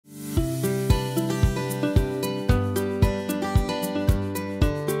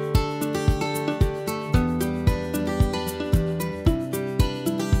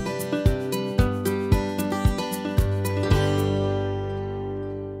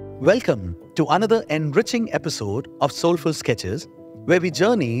Welcome to another enriching episode of Soulful Sketches, where we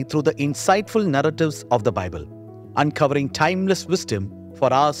journey through the insightful narratives of the Bible, uncovering timeless wisdom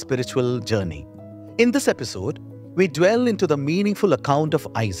for our spiritual journey. In this episode, we dwell into the meaningful account of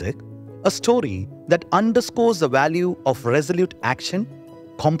Isaac, a story that underscores the value of resolute action,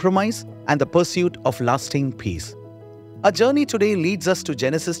 compromise, and the pursuit of lasting peace. Our journey today leads us to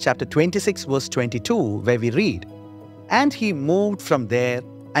Genesis chapter 26, verse 22, where we read, "And he moved from there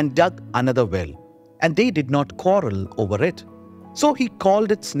and dug another well, and they did not quarrel over it. So he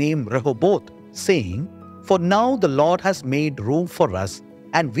called its name Rehoboth, saying, For now the Lord has made room for us,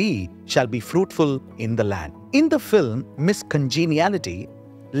 and we shall be fruitful in the land." In the film Miss Congeniality,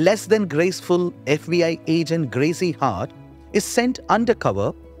 less than graceful FBI agent Gracie Hart is sent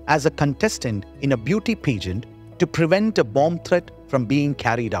undercover as a contestant in a beauty pageant to prevent a bomb threat from being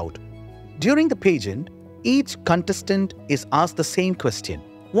carried out. During the pageant, each contestant is asked the same question: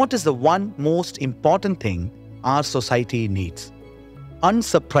 what is the one most important thing our society needs?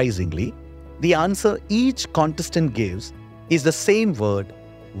 Unsurprisingly, the answer each contestant gives is the same word: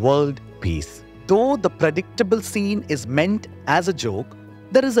 world peace. Though the predictable scene is meant as a joke,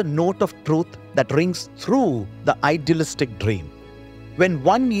 there is a note of truth that rings through the idealistic dream. When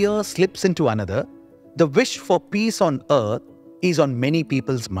one year slips into another, the wish for peace on earth is on many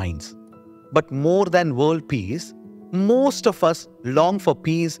people's minds. But more than world peace, most of us long for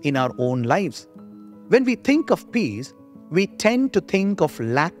peace in our own lives. When we think of peace, we tend to think of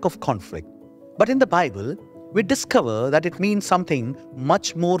lack of conflict. But in the Bible, we discover that it means something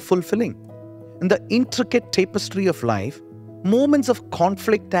much more fulfilling. In the intricate tapestry of life, moments of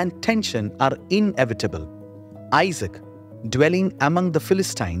conflict and tension are inevitable. Isaac, dwelling among the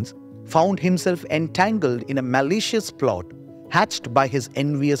Philistines, found himself entangled in a malicious plot hatched by his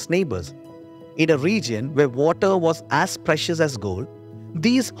envious neighbors. In a region where water was as precious as gold,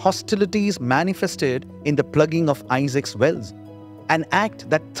 these hostilities manifested in the plugging of Isaac's wells, an act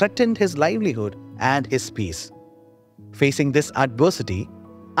that threatened his livelihood and his peace. Facing this adversity,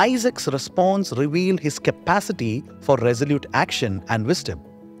 Isaac's response revealed his capacity for resolute action and wisdom.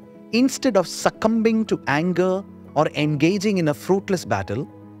 Instead of succumbing to anger or engaging in a fruitless battle,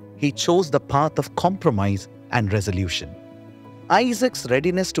 he chose the path of compromise and resolution. Isaac's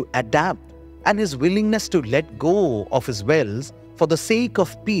readiness to adapt and his willingness to let go of his wells for the sake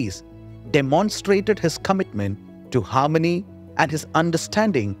of peace demonstrated his commitment to harmony and his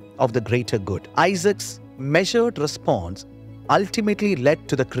understanding of the greater good. Isaac's measured response ultimately led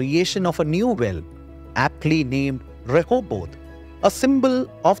to the creation of a new well, aptly named Rehoboth, a symbol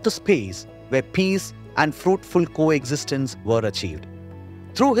of the space where peace and fruitful coexistence were achieved.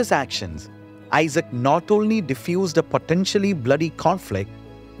 Through his actions, Isaac not only diffused a potentially bloody conflict,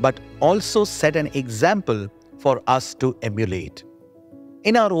 but also set an example for us to emulate.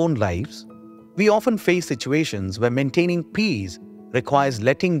 In our own lives, we often face situations where maintaining peace requires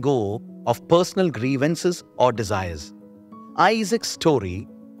letting go of personal grievances or desires. Isaac's story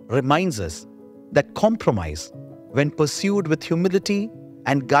reminds us that compromise, when pursued with humility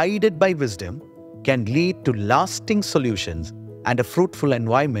and guided by wisdom, can lead to lasting solutions and a fruitful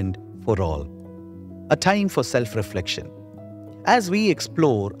environment for all. A time for self-reflection. As we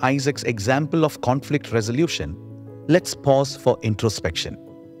explore Isaac's example of conflict resolution, let's pause for introspection.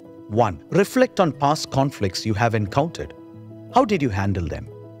 1. Reflect on past conflicts you have encountered. How did you handle them?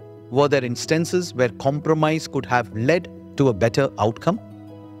 Were there instances where compromise could have led to a better outcome?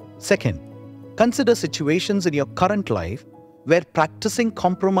 2. Consider situations in your current life where practicing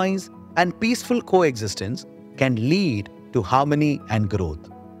compromise and peaceful coexistence can lead to harmony and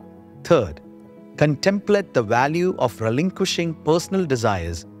growth. 3. Contemplate the value of relinquishing personal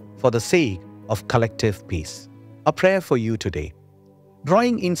desires for the sake of collective peace. A prayer for you today.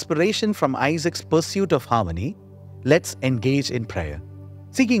 Drawing inspiration from Isaac's pursuit of harmony, let's engage in prayer,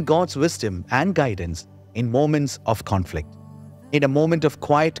 seeking God's wisdom and guidance in moments of conflict. In a moment of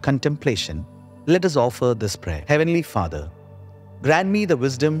quiet contemplation, let us offer this prayer. Heavenly Father, grant me the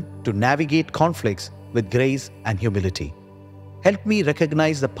wisdom to navigate conflicts with grace and humility. Help me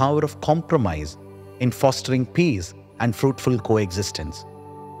recognize the power of compromise in fostering peace and fruitful coexistence.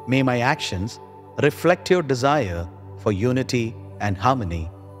 May my actions reflect your desire for unity and harmony.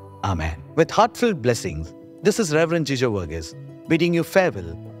 Amen. With heartfelt blessings, this is Reverend Jijo Varghese, bidding you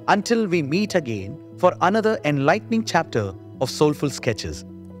farewell until we meet again for another enlightening chapter of Soulful Sketches.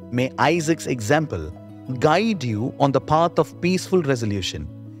 May Isaac's example guide you on the path of peaceful resolution,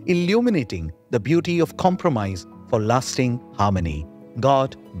 illuminating the beauty of compromise for lasting harmony.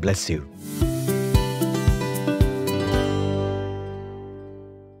 God bless you.